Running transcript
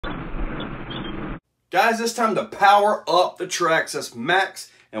Guys, it's time to power up the Traxxas Maxx,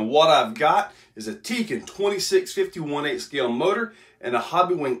 and what I've got is a Tekin 2651/8 scale motor and a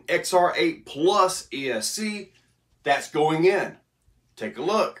Hobbywing Xr8 Plus ESC that's going in. Take a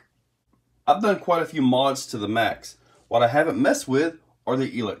look. I've done quite a few mods to the Maxx. What I haven't messed with are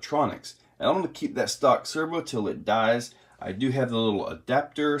the electronics, and I'm going to keep that stock servo till it dies. I do have the little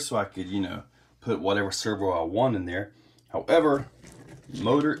adapter so I could, put whatever servo I want in there. However,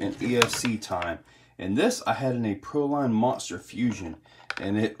 motor and ESC time. And this I had in a Proline Monster Fusion,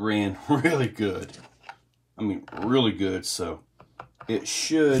 and it ran really good. I mean, really good, so it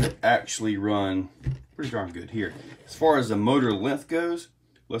should actually run pretty darn good here. As far as the motor length goes,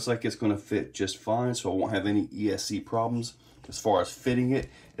 looks like it's going to fit just fine, so I won't have any ESC problems as far as fitting it.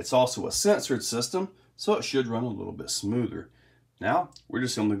 It's also a sensored system, so it should run a little bit smoother. Now, we're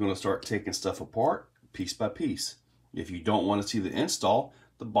just simply going to start taking stuff apart piece by piece. If you don't want to see the install,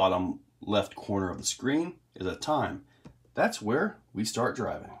 the bottom left corner of the screen is a time. That's where we start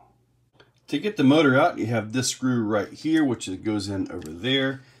driving. To get the motor out, you have this screw right here, which goes in over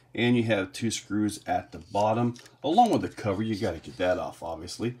there, and you have two screws at the bottom along with the cover. You got to get that off,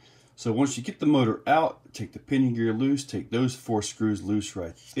 obviously. So once you get the motor out, take the pinion gear loose, take those 4 screws loose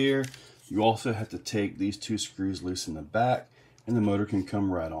right there. You also have to take these 2 screws loose in the back, and the motor can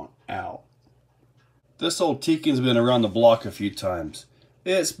come right on out. This old Tekin's been around the block a few times.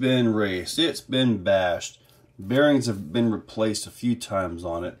 It's been raced, it's been bashed, bearings have been replaced a few times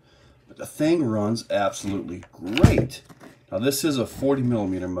on it, but the thing runs absolutely great. Now this is a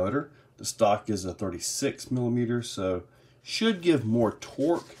 40mm motor, the stock is a 36mm, so should give more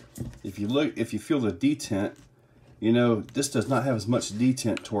torque. If you feel the detent, this does not have as much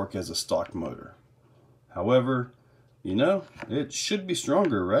detent torque as a stock motor. However, it should be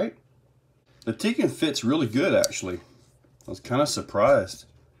stronger, right? The Tekin fits really good, actually. I was kind of surprised,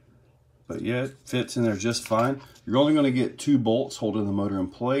 but yeah, it fits in there just fine. You're only going to get 2 bolts holding the motor in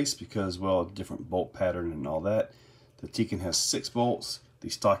place because, well, different bolt pattern and all that. The Tekin has 6 bolts. The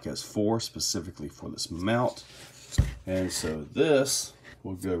stock has 4 specifically for this mount. And so this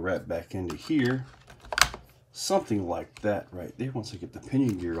will go right back into here. Something like that right there once I get the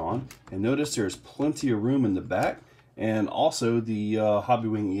pinion gear on. And notice there's plenty of room in the back. And also the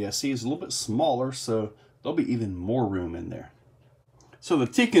Hobbywing ESC is a little bit smaller, so there'll be even more room in there. So the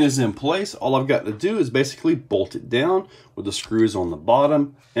Tekin is in place. All I've got to do is basically bolt it down with the screws on the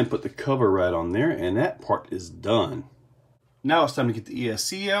bottom and put the cover right on there, and that part is done. Now it's time to get the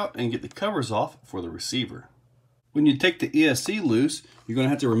ESC out and get the covers off for the receiver. When you take the ESC loose, you're going to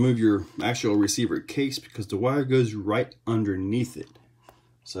have to remove your actual receiver case because the wire goes right underneath it.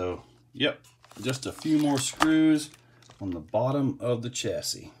 So, yep, just a few more screws on the bottom of the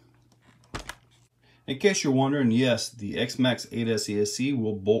chassis. In case you're wondering, yes, the Maxx 8S ESC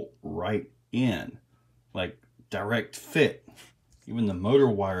will bolt right in, like direct fit. Even the motor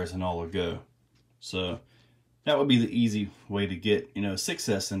wires and all will go. So that would be the easy way to get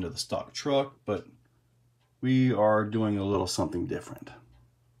 6S into the stock truck, but we are doing a little something different.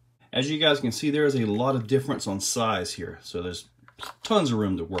 As you guys can see, there is a lot of difference on size here, so there's tons of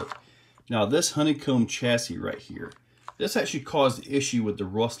room to work. Now this honeycomb chassis right here, this actually caused the issue with the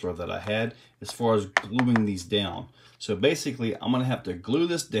rustler that I had as far as gluing these down. So basically, I'm going to have to glue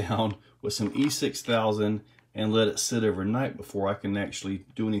this down with some E6000 and let it sit overnight before I can actually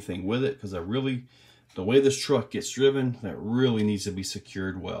do anything with it, because the way this truck gets driven, that really needs to be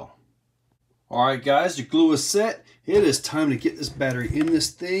secured well. Alright guys, the glue is set. It is time to get this battery in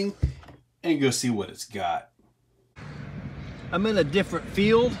this thing and go see what it's got. I'm in a different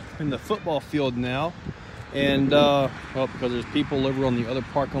field, in the football field now. And because there's people over on the other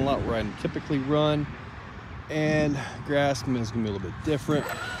parking lot where I typically run, and grass is going to be a little bit different.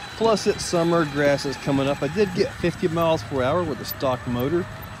 Plus it's summer, grass is coming up. I did get 50 miles per hour with a stock motor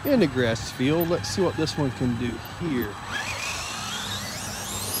in the grass field. Let's see what this one can do here.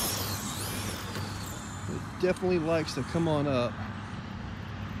 It definitely likes to come on up.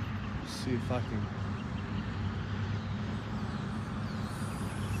 Let's see if I can.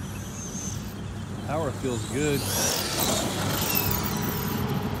 Power feels good.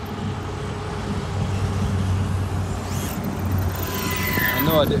 I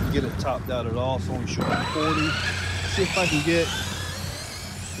know I didn't get it topped out at all, so I'm only showing 40. See if I can get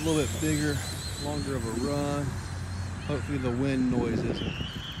a little bit bigger, longer of a run. Hopefully the wind noise isn't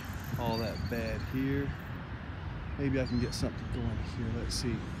all that bad here. Maybe I can get something going here. Let's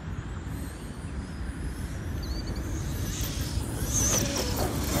see.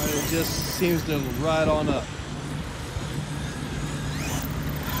 It just seems to ride on up.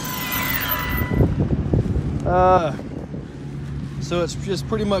 So it's just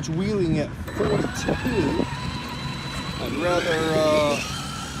pretty much wheeling at 42. I'd rather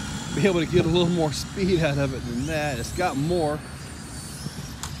be able to get a little more speed out of it than that. It's got more.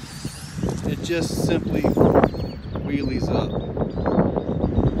 It just simply wheelies up.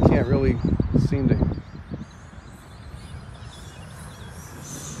 Can't really seem to.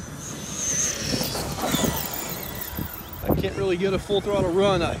 I can't really get a full throttle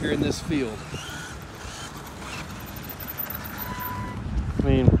run out here in this field. I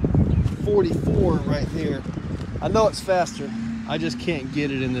mean, 44 right there. I know it's faster. I just can't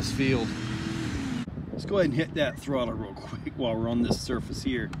get it in this field. Let's go ahead and hit that throttle real quick while we're on this surface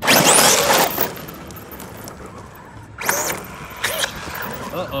here.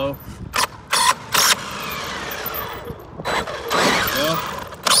 Uh-oh. Well,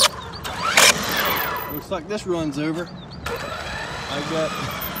 looks like this runs over. I got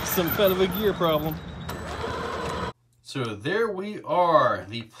some kind of a gear problem. So there we are.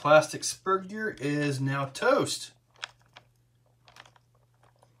 The plastic spur gear is now toast.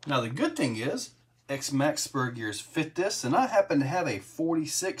 Now the good thing is, Maxx spur gears fit this, and I happen to have a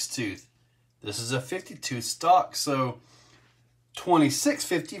 46 tooth. This is a 50 tooth stock, so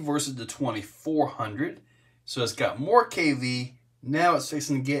 2650 versus the 2400. So it's got more kV. Now it's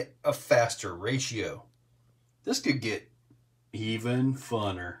fixing to get a faster ratio. This could get even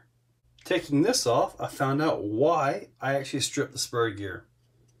funner. Taking this off, I found out why I actually stripped the spur gear.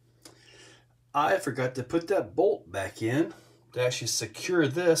 I forgot to put that bolt back in to actually secure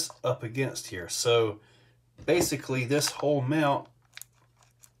this up against here. So basically this whole mount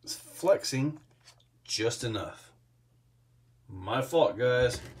is flexing just enough. My fault,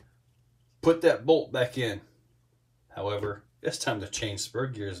 guys. Put that bolt back in. However, it's time to change spur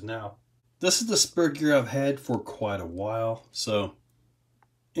gears now. This is the spur gear I've had for quite a while. So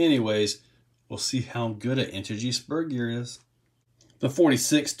anyways, we'll see how good an Integy spur gear is. The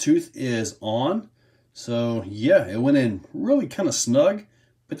 46 tooth is on. So yeah, it went in really kind of snug,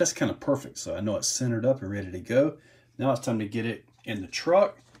 but that's kind of perfect. So I know it's centered up and ready to go. Now it's time to get it in the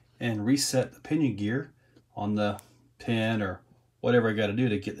truck and reset the pinion gear on the pin or whatever I got to do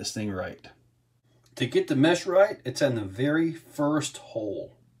to get this thing right. To get the mesh right, it's in the very first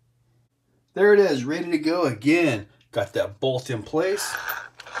hole. There it is, ready to go again. Got that bolt in place.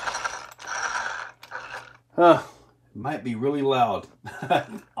 It might be really loud.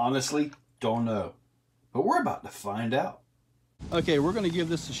 Honestly, don't know. But we're about to find out. Okay, we're going to give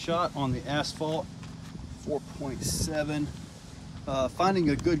this a shot on the asphalt. 4.7. Finding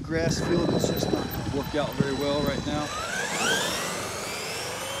a good grass field is just not going to work out very well right now.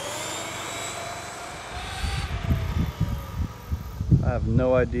 I have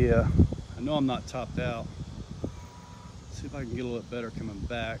no idea. I know I'm not topped out. Let's see if I can get a little bit better coming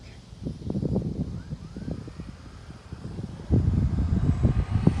back.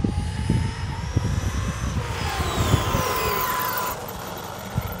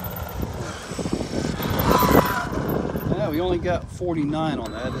 We only got 49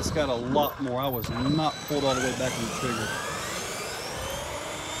 on that. It's got a lot more. I was not pulled all the way back on the trigger.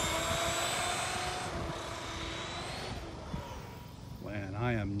 Man,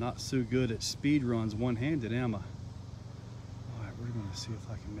 I am not so good at speed runs one-handed, am I? All right, we're going to see if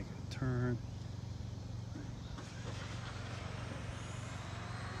I can make a turn.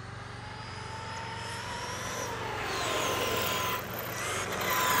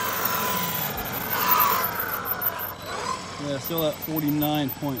 Yeah, still at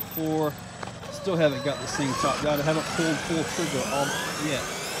 49.4. Still haven't got this thing topped out. I haven't pulled full trigger all yet.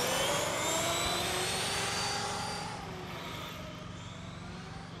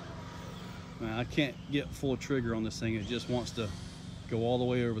 Man, I can't get full trigger on this thing. It just wants to go all the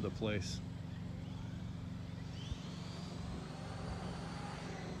way over the place.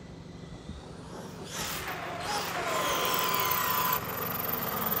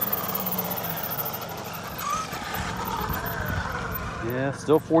 Yeah,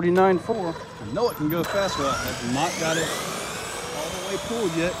 still 49.4. I know it can go faster. I have not got it all the way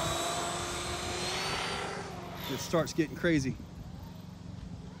pulled yet. It starts getting crazy.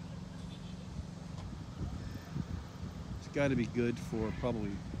 It's got to be good for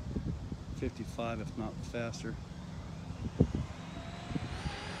probably 55, if not faster.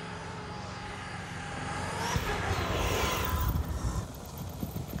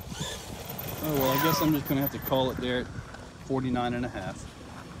 Oh well, I guess I'm just gonna have to call it there at 49.5.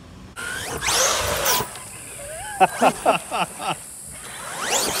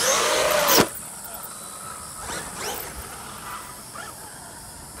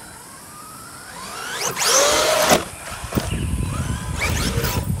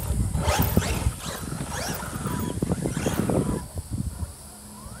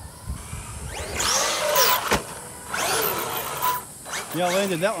 Yeah, I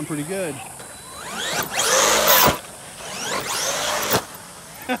landed that one pretty good.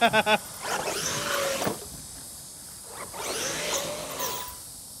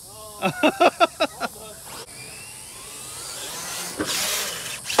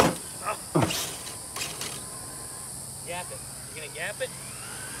 Gap it. You gonna gap it?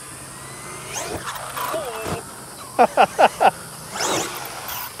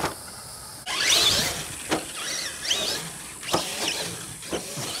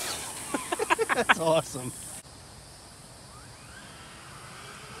 That's awesome.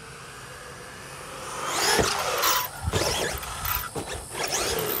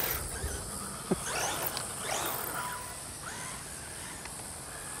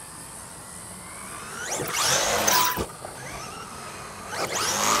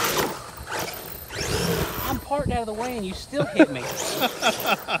 I'm parked out of the way and you still hit me.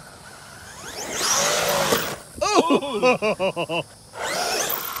 Oh!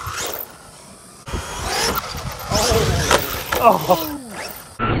 Oh!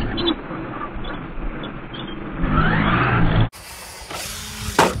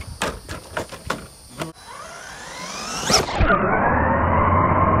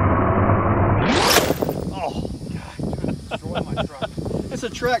 It's a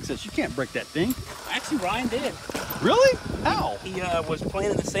Traxxas. You can't break that thing. Actually, Ryan did. Really? How? He was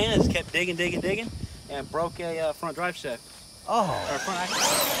playing in the sand and just kept digging, and broke a front drive shaft. Oh. Or a front axle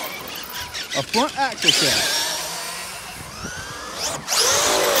shaft. A front axle shaft.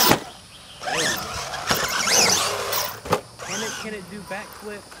 Can it do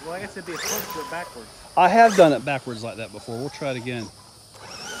backflip? Well, I guess it'd be a front flip backwards. I have done it backwards like that before. We'll try it again.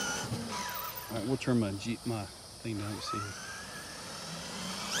 All right, we'll turn my thing down. You see here.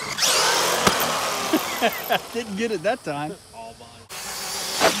 Didn't get it that time. All body.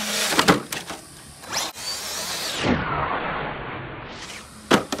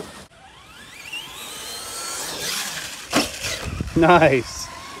 Nice.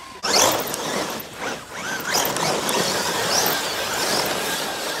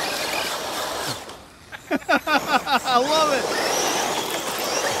 I love it.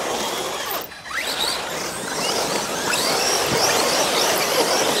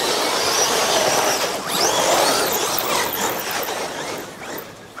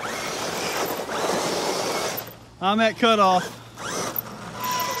 I'm at cutoff.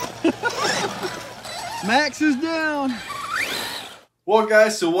 Max is down. Well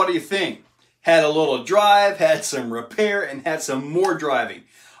guys, so what do you think? Had a little drive, had some repair, and had some more driving.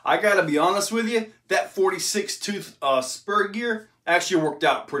 I gotta be honest with you, that 46 tooth spur gear actually worked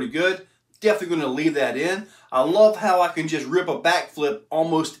out pretty good. Definitely gonna leave that in. I love how I can just rip a backflip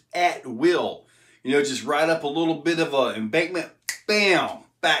almost at will. You know, just ride up a little bit of an embankment, bam,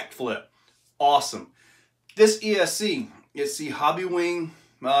 backflip. Awesome. This ESC, it's the Hobbywing,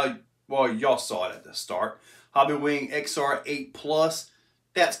 well, y'all saw it at the start. Hobbywing Xr8 Plus,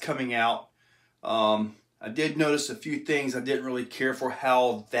 that's coming out. I did notice a few things I didn't really care for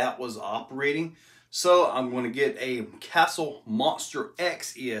how that was operating. So I'm going to get a Castle Monster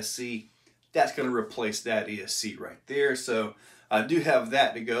X ESC. That's going to replace that ESC right there. So I do have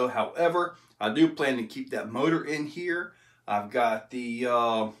that to go. However, I do plan to keep that motor in here. I've got the,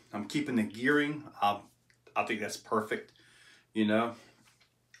 I'm keeping the gearing. I think that's perfect, you know.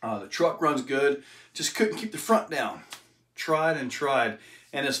 The truck runs good. Just couldn't keep the front down. Tried and tried.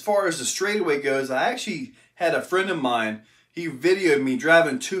 And as far as the straightaway goes, I actually had a friend of mine, he videoed me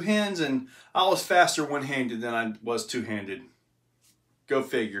driving two hands, and I was faster one-handed than I was two-handed. Go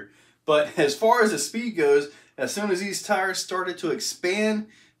figure. But as far as the speed goes, as soon as these tires started to expand,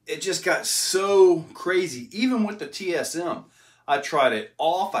 it just got so crazy. Even with the TSM, I tried it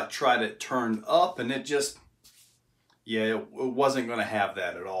off, I tried it turned up, and it just, yeah, it wasn't going to have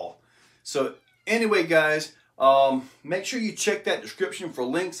that at all. So anyway, guys, make sure you check that description for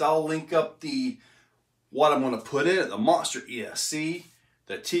links. I'll link up what I'm going to put in it, the Monster ESC,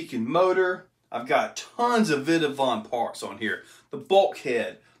 the Tekin motor. I've got tons of Vitavon parts on here. The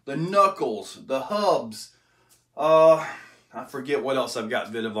bulkhead, the knuckles, the hubs. I forget what else I've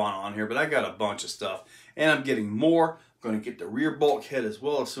got Vitavon on here, but I got a bunch of stuff. And I'm getting more. I'm going to get the rear bulkhead as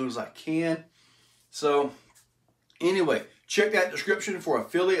well as soon as I can. So anyway, check that description for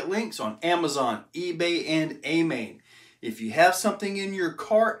affiliate links on Amazon, eBay, and AMain. If you have something in your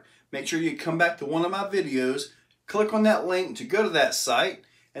cart, make sure you come back to one of my videos, click on that link to go to that site,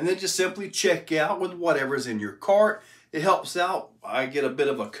 and then just simply check out with whatever's in your cart. It helps out. I get a bit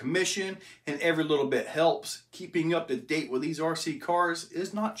of a commission, and every little bit helps. Keeping up to date with these RC cars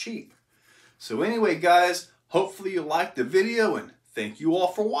is not cheap. So anyway, guys, hopefully you liked the video, and thank you all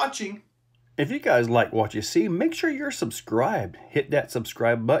for watching. If you guys like what you see, make sure you're subscribed. Hit that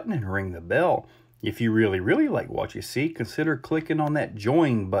subscribe button and ring the bell. If you really like what you see, consider clicking on that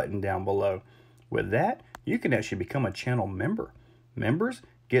join button down below. With that, you can actually become a channel member. Members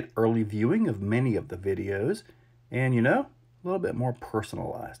get early viewing of many of the videos and, you know, a little bit more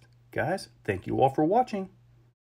personalized. Guys, thank you all for watching.